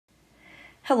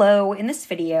Hello, in this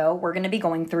video, we're going to be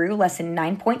going through lesson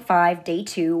 9.5, day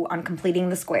 2 on completing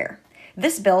the square.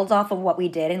 This builds off of what we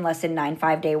did in lesson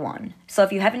 9.5, day 1. So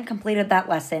if you haven't completed that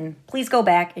lesson, please go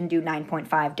back and do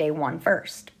 9.5, day 1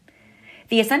 first.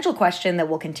 The essential question that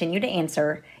we'll continue to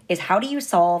answer is how do you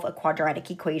solve a quadratic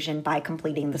equation by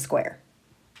completing the square?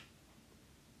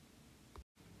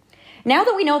 Now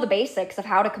that we know the basics of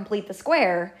how to complete the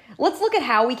square, let's look at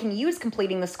how we can use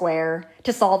completing the square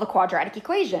to solve a quadratic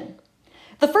equation.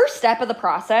 The first step of the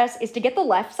process is to get the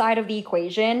left side of the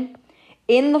equation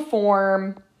in the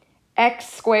form x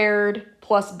squared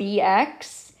plus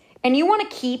bx, and you want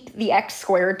to keep the x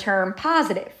squared term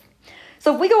positive.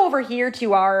 So if we go over here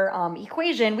to our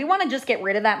equation, we want to just get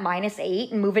rid of that minus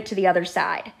 8 and move it to the other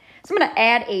side. So I'm going to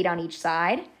add 8 on each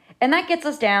side, and that gets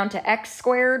us down to x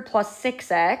squared plus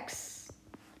 6x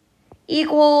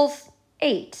equals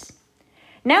 8.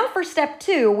 Now for step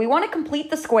 2, we want to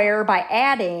complete the square by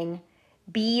adding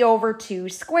b over 2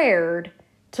 squared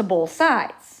to both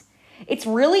sides. It's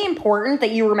really important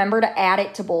that you remember to add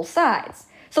it to both sides.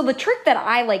 So the trick that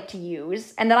I like to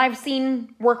use, and that I've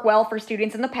seen work well for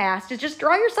students in the past, is just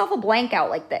draw yourself a blank out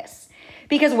like this.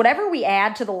 Because whatever we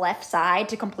add to the left side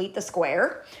to complete the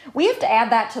square, we have to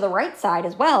add that to the right side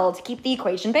as well to keep the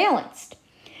equation balanced.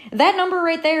 That number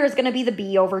right there is going to be the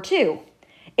b over 2.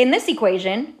 In this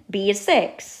equation, b is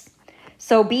 6.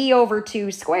 So b over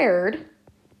 2 squared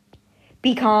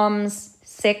becomes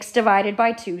 6 divided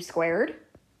by 2 squared,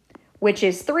 which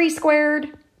is 3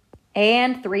 squared,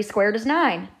 and 3 squared is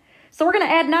 9. So we're going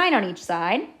to add 9 on each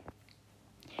side.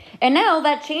 And now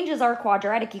that changes our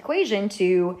quadratic equation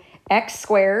to x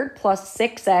squared plus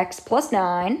 6x plus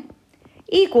 9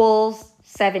 equals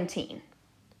 17.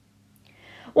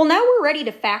 Well, now we're ready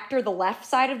to factor the left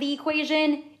side of the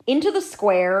equation into the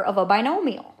square of a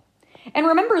binomial. And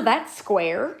remember that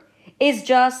square is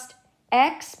just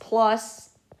x plus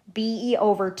b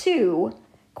over 2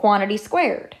 quantity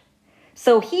squared.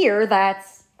 So here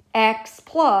that's x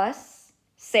plus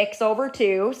 6 over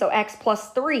 2, so x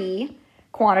plus 3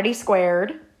 quantity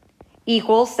squared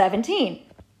equals 17.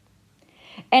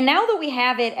 And now that we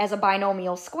have it as a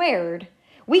binomial squared,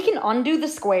 we can undo the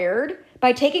squared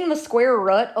by taking the square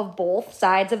root of both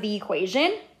sides of the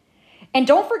equation. And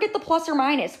don't forget the plus or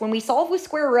minus. When we solve with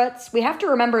square roots, we have to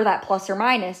remember that plus or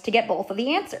minus to get both of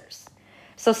the answers.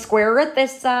 So square root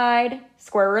this side,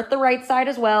 square root the right side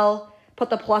as well,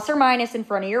 put the plus or minus in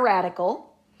front of your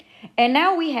radical, and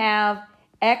now we have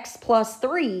x plus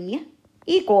 3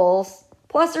 equals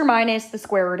plus or minus the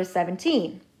square root of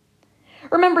 17.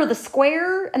 Remember, the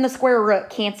square and the square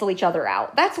root cancel each other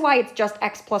out. That's why it's just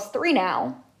x plus 3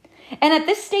 now. And at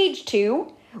this stage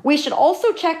too, we should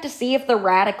also check to see if the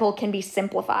radical can be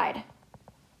simplified.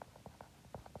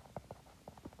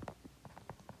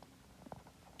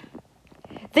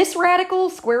 This radical,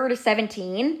 square root of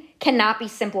 17, cannot be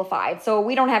simplified, so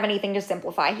we don't have anything to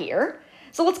simplify here.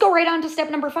 So let's go right on to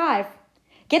step number 5.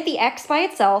 Get the x by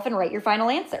itself and write your final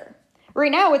answer.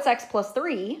 Right now it's x plus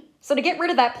 3, so to get rid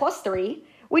of that plus 3,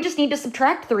 we just need to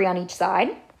subtract 3 on each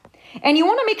side. And you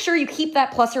want to make sure you keep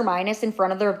that plus or minus in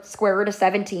front of the square root of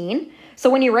 17. So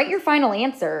when you write your final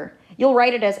answer, you'll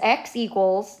write it as x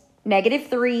equals negative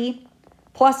 3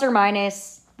 plus or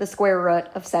minus the square root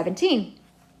of 17.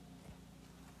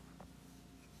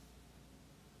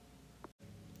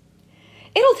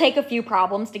 It'll take a few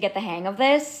problems to get the hang of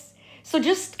this, so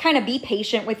just kind of be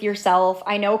patient with yourself.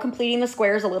 I know completing the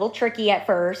square is a little tricky at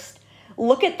first.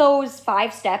 Look at those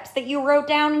 5 steps that you wrote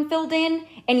down and filled in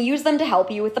and use them to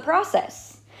help you with the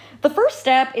process. The first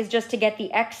step is just to get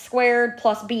the x squared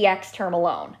plus bx term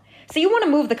alone. So you want to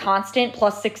move the constant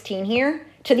plus 16 here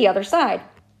to the other side.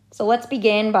 So let's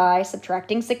begin by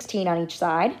subtracting 16 on each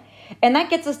side. And that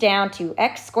gets us down to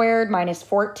x squared minus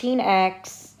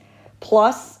 14x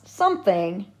plus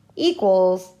something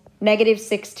equals negative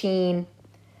 16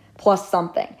 plus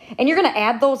something. And you're going to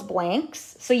add those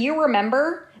blanks so you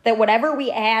remember that whatever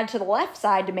we add to the left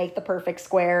side to make the perfect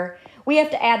square, we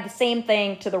have to add the same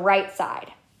thing to the right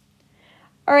side.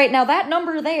 All right, now that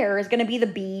number there is going to be the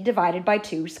b divided by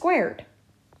 2 squared.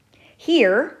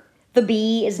 Here, the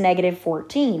b is negative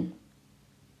 14.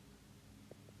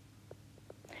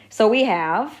 So we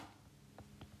have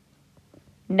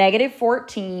negative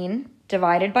 14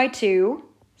 divided by 2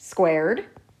 squared,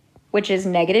 which is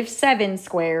negative 7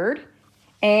 squared,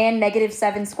 and negative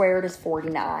 7 squared is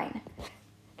 49.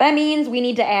 That means we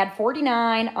need to add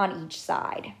 49 on each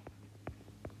side.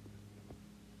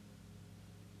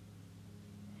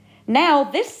 Now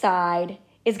this side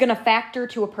is going to factor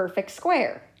to a perfect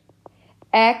square.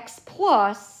 X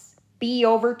plus b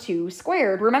over 2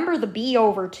 squared. Remember, the b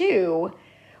over 2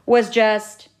 was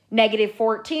just negative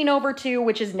 14 over 2,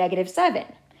 which is negative 7.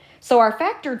 So our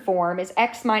factored form is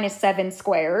x minus 7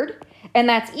 squared, and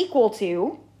that's equal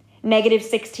to negative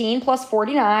 16 plus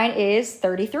 49 is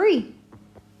 33.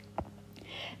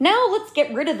 Now let's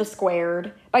get rid of the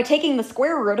squared by taking the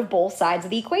square root of both sides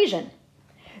of the equation.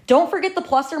 Don't forget the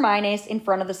plus or minus in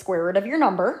front of the square root of your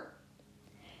number.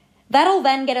 That'll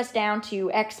then get us down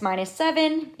to x minus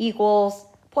 7 equals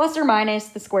plus or minus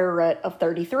the square root of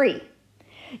 33.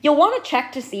 You'll want to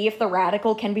check to see if the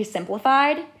radical can be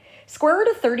simplified. Square root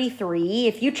of 33,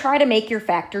 if you try to make your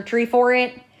factor tree for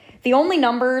it, the only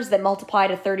numbers that multiply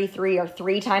to 33 are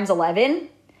 3 times 11.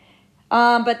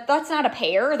 But that's not a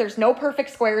pair. There's no perfect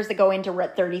squares that go into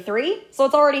root 33, so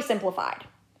it's already simplified.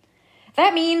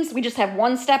 That means we just have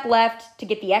one step left to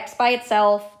get the x by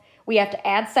itself. We have to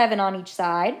add 7 on each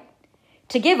side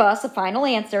to give us a final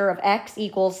answer of x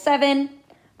equals 7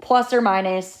 plus or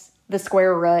minus the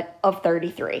square root of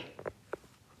 33.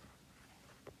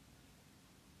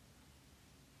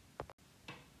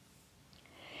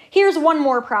 Here's one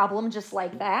more problem just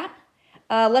like that.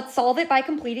 Let's solve it by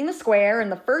completing the square,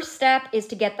 and the first step is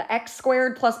to get the x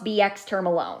squared plus bx term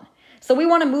alone. So we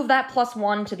want to move that plus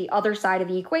 1 to the other side of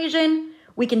the equation.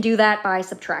 We can do that by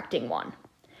subtracting 1.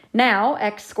 Now,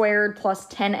 x squared plus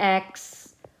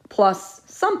 10x plus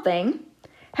something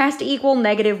has to equal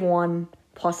negative 1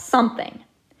 plus something.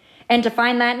 And to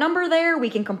find that number there, we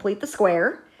can complete the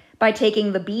square by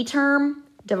taking the b term,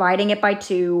 dividing it by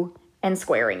 2, and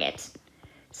squaring it.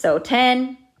 So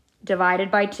 10 divided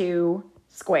by 2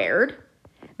 squared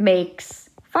makes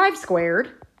 5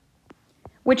 squared,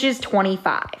 which is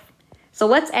 25. So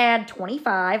let's add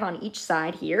 25 on each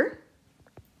side here.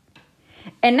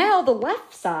 And now the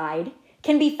left side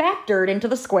can be factored into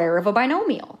the square of a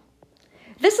binomial.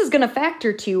 This is going to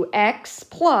factor to x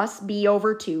plus b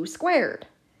over 2 squared.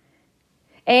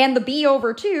 And the b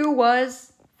over 2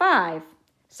 was 5.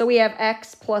 So we have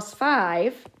x plus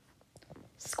 5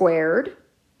 squared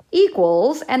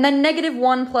equals, and then negative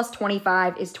 1 plus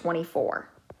 25 is 24.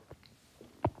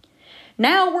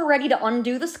 Now we're ready to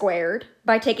undo the squared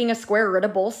by taking a square root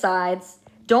of both sides.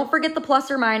 Don't forget the plus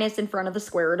or minus in front of the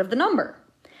square root of the number.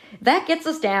 That gets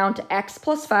us down to x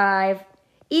plus 5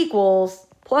 equals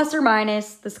plus or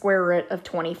minus the square root of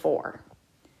 24.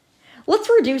 Let's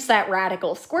reduce that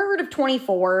radical. Square root of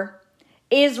 24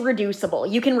 is reducible.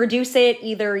 You can reduce it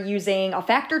either using a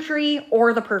factor tree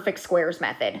or the perfect squares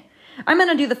method. I'm going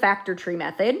to do the factor tree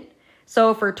method.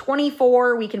 So for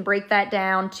 24, we can break that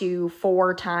down to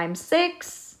 4 times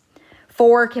 6.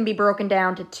 4 can be broken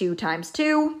down to 2 times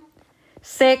 2.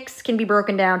 6 can be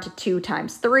broken down to 2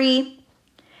 times 3.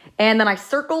 And then I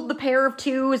circled the pair of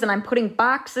 2s, and I'm putting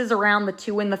boxes around the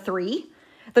 2 and the 3.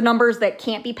 The numbers that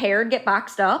can't be paired get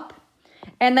boxed up.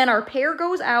 And then our pair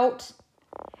goes out,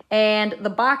 and the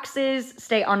boxes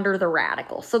stay under the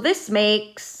radical. So this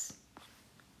makes,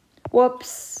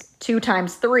 2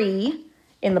 times 3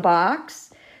 in the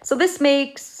box. So this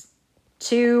makes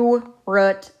 2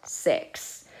 root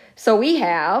 6. So we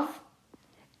have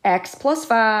x plus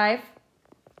 5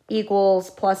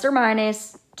 equals plus or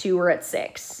minus 2 root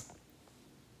 6.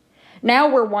 Now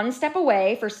we're one step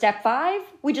away. For step 5,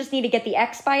 we just need to get the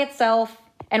x by itself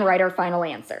and write our final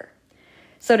answer.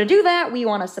 So to do that, we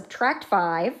want to subtract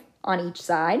 5 on each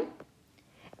side.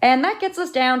 And that gets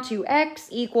us down to x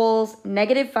equals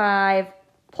negative 5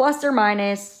 plus or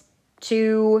minus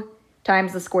 2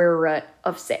 times the square root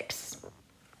of 6.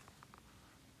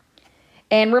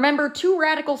 And remember, 2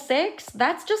 radical 6,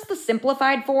 that's just the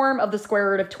simplified form of the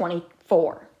square root of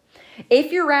 24.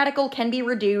 If your radical can be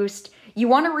reduced, you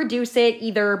want to reduce it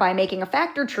either by making a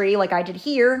factor tree like I did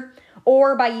here,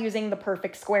 or by using the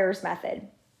perfect squares method.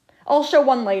 I'll show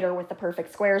one later with the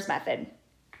perfect squares method.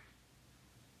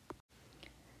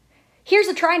 Here's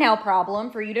a try now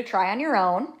problem for you to try on your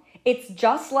own. It's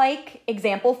just like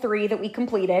example 3 that we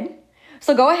completed.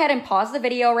 So go ahead and pause the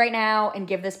video right now and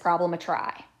give this problem a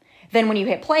try. Then when you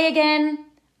hit play again,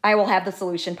 I will have the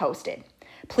solution posted.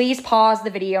 Please pause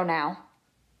the video now.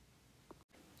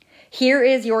 Here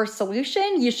is your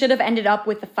solution. You should have ended up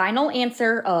with the final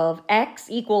answer of x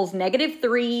equals negative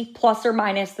 3 plus or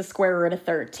minus the square root of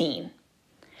 13.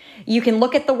 You can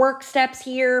look at the work steps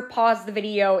here, pause the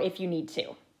video if you need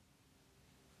to.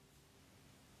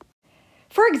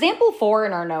 For example 4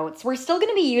 in our notes, we're still going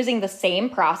to be using the same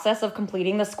process of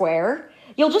completing the square.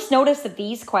 You'll just notice that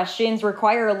these questions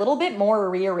require a little bit more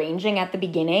rearranging at the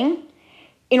beginning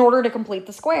in order to complete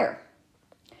the square.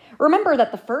 Remember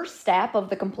that the first step of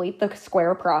the complete the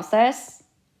square process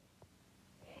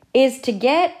is to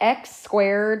get x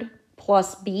squared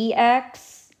plus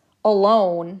bx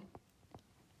alone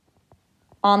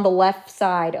on the left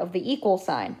side of the equal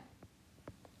sign.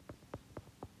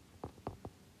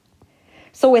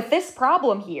 So with this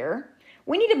problem here,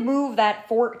 we need to move that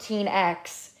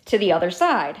 14x to the other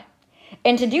side.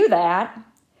 And to do that,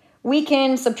 we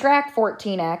can subtract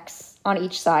 14x on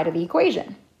each side of the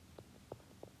equation.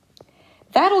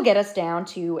 That'll get us down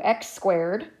to x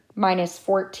squared minus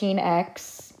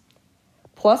 14x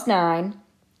plus 9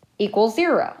 equals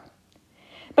 0.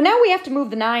 But now we have to move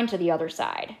the 9 to the other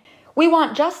side. We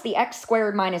want just the x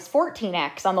squared minus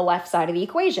 14x on the left side of the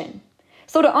equation.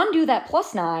 So to undo that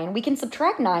plus 9, we can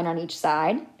subtract 9 on each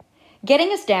side,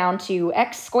 getting us down to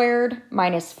x squared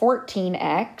minus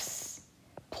 14x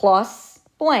plus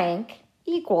blank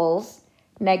equals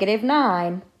negative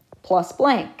 9 plus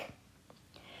blank.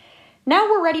 Now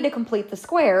we're ready to complete the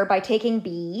square by taking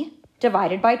b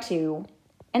divided by 2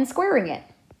 and squaring it.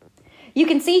 You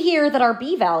can see here that our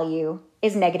b value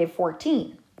is negative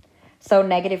 14. So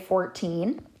negative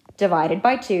 14 divided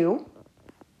by 2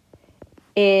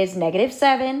 is negative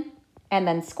 7, and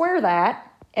then square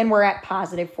that, and we're at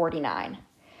positive 49.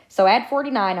 So add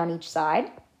 49 on each side,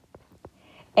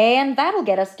 and that'll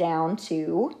get us down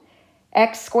to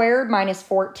x squared minus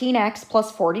 14x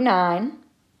plus 49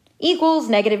 equals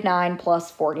negative 9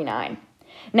 plus 49.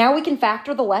 Now we can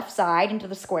factor the left side into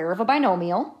the square of a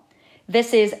binomial.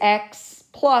 This is x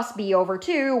plus b over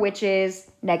 2, which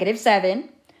is negative 7.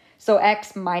 So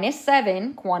x minus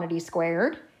 7, quantity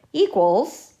squared,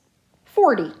 equals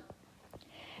 40.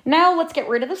 Now let's get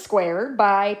rid of the squared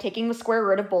by taking the square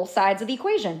root of both sides of the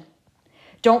equation.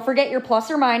 Don't forget your plus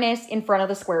or minus in front of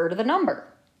the square root of the number.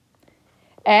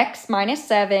 X minus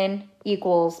 7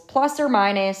 equals plus or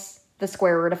minus the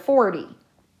square root of 40.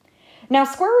 Now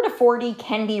square root of 40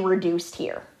 can be reduced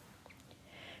here.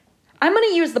 I'm going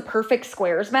to use the perfect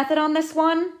squares method on this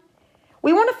one.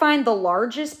 We want to find the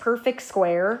largest perfect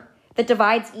square that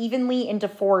divides evenly into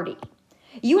 40.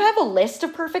 You have a list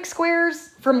of perfect squares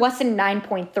from lesson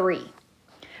 9.3.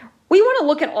 We want to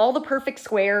look at all the perfect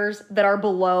squares that are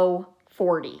below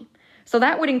 40. So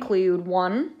that would include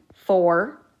 1,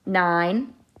 4,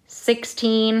 9,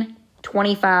 16,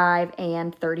 25,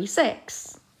 and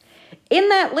 36. In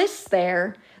that list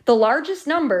there, the largest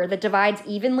number that divides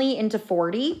evenly into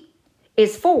 40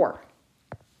 is 4.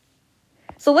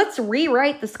 So let's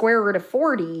rewrite the square root of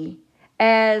 40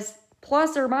 as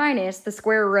plus or minus the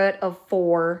square root of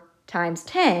 4 times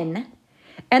 10.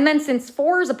 And then since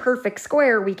 4 is a perfect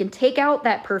square, we can take out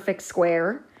that perfect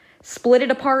square, split it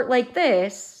apart like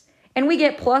this, and we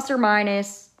get plus or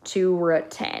minus 2 root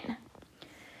 10.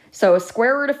 So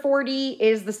square root of 40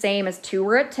 is the same as 2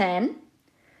 root 10.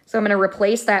 So I'm going to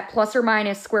replace that plus or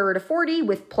minus square root of 40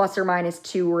 with plus or minus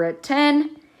 2 root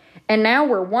 10. And now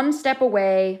we're one step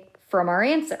away from our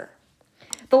answer.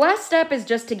 The last step is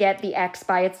just to get the x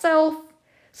by itself.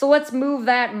 So let's move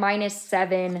that minus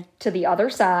 7 to the other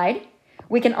side.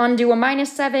 We can undo a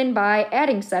minus 7 by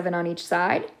adding 7 on each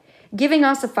side, giving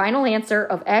us a final answer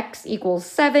of x equals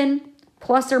 7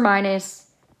 plus or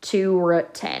minus 2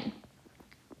 root 10.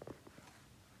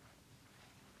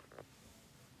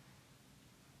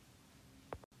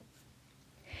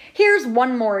 Here's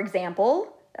one more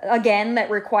example, again, that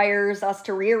requires us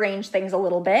to rearrange things a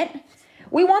little bit.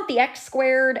 We want the x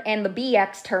squared and the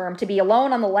bx term to be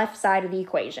alone on the left side of the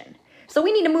equation. So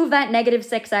we need to move that negative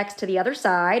 6x to the other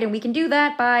side, and we can do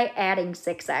that by adding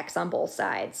 6x on both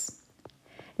sides.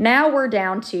 Now we're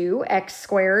down to x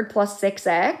squared plus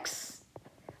 6x,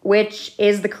 which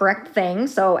is the correct thing.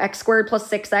 So x squared plus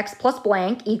 6x plus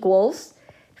blank equals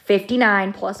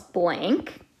 59 plus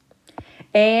blank.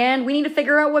 And we need to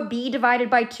figure out what b divided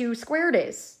by 2 squared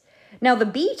is. Now the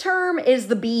b term is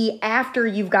the b after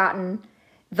you've gotten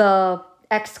the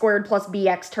x squared plus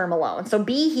bx term alone. So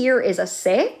b here is a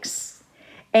 6,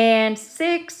 and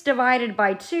 6 divided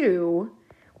by 2,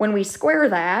 when we square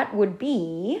that, would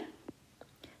be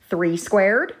 3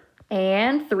 squared,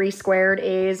 and 3 squared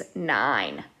is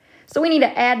 9. So we need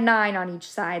to add 9 on each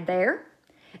side there.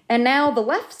 And now the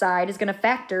left side is going to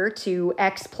factor to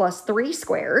x plus 3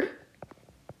 squared.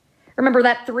 Remember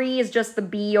that 3 is just the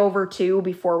b over 2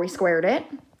 before we squared it.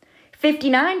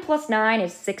 59 plus 9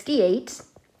 is 68.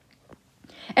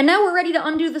 And now we're ready to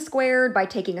undo the squared by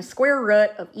taking a square root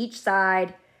of each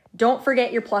side. Don't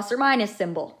forget your plus or minus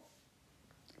symbol.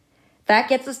 That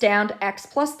gets us down to x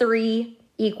plus 3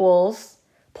 equals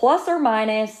plus or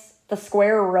minus the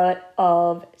square root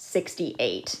of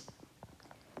 68.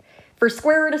 For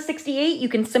square root of 68, you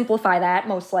can simplify that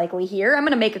most likely here. I'm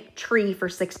going to make a tree for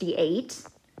 68.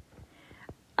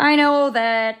 I know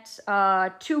that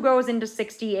 2 goes into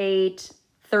 68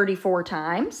 34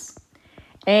 times,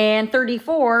 and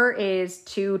 34 is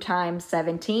 2 times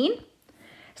 17.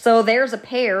 So there's a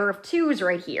pair of 2's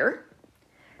right here.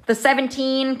 The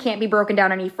 17 can't be broken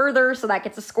down any further, so that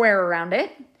gets a square around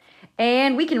it.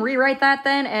 And we can rewrite that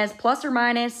then as plus or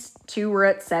minus 2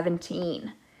 root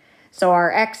 17. So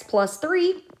our x plus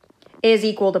 3 is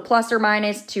equal to plus or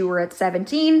minus 2 root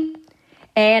 17.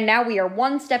 And now we are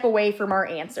one step away from our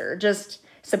answer. Just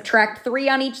subtract 3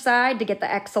 on each side to get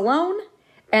the x alone.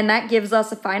 And that gives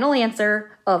us a final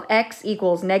answer of x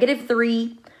equals negative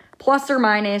 3 plus or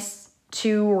minus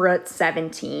 2 root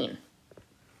 17.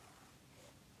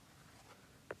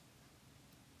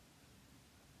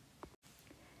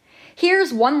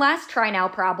 Here's one last try now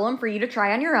problem for you to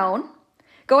try on your own.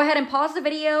 Go ahead and pause the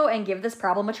video and give this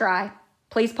problem a try.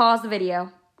 Please pause the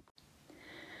video.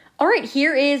 All right,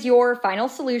 here is your final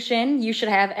solution. You should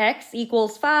have x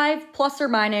equals 5 plus or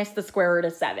minus the square root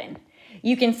of 7.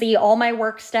 You can see all my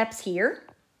work steps here.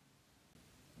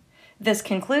 This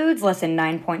concludes lesson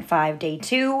 9.5, day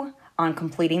 2 on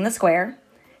completing the square.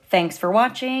 Thanks for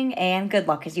watching and good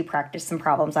luck as you practice some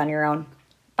problems on your own.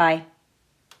 Bye.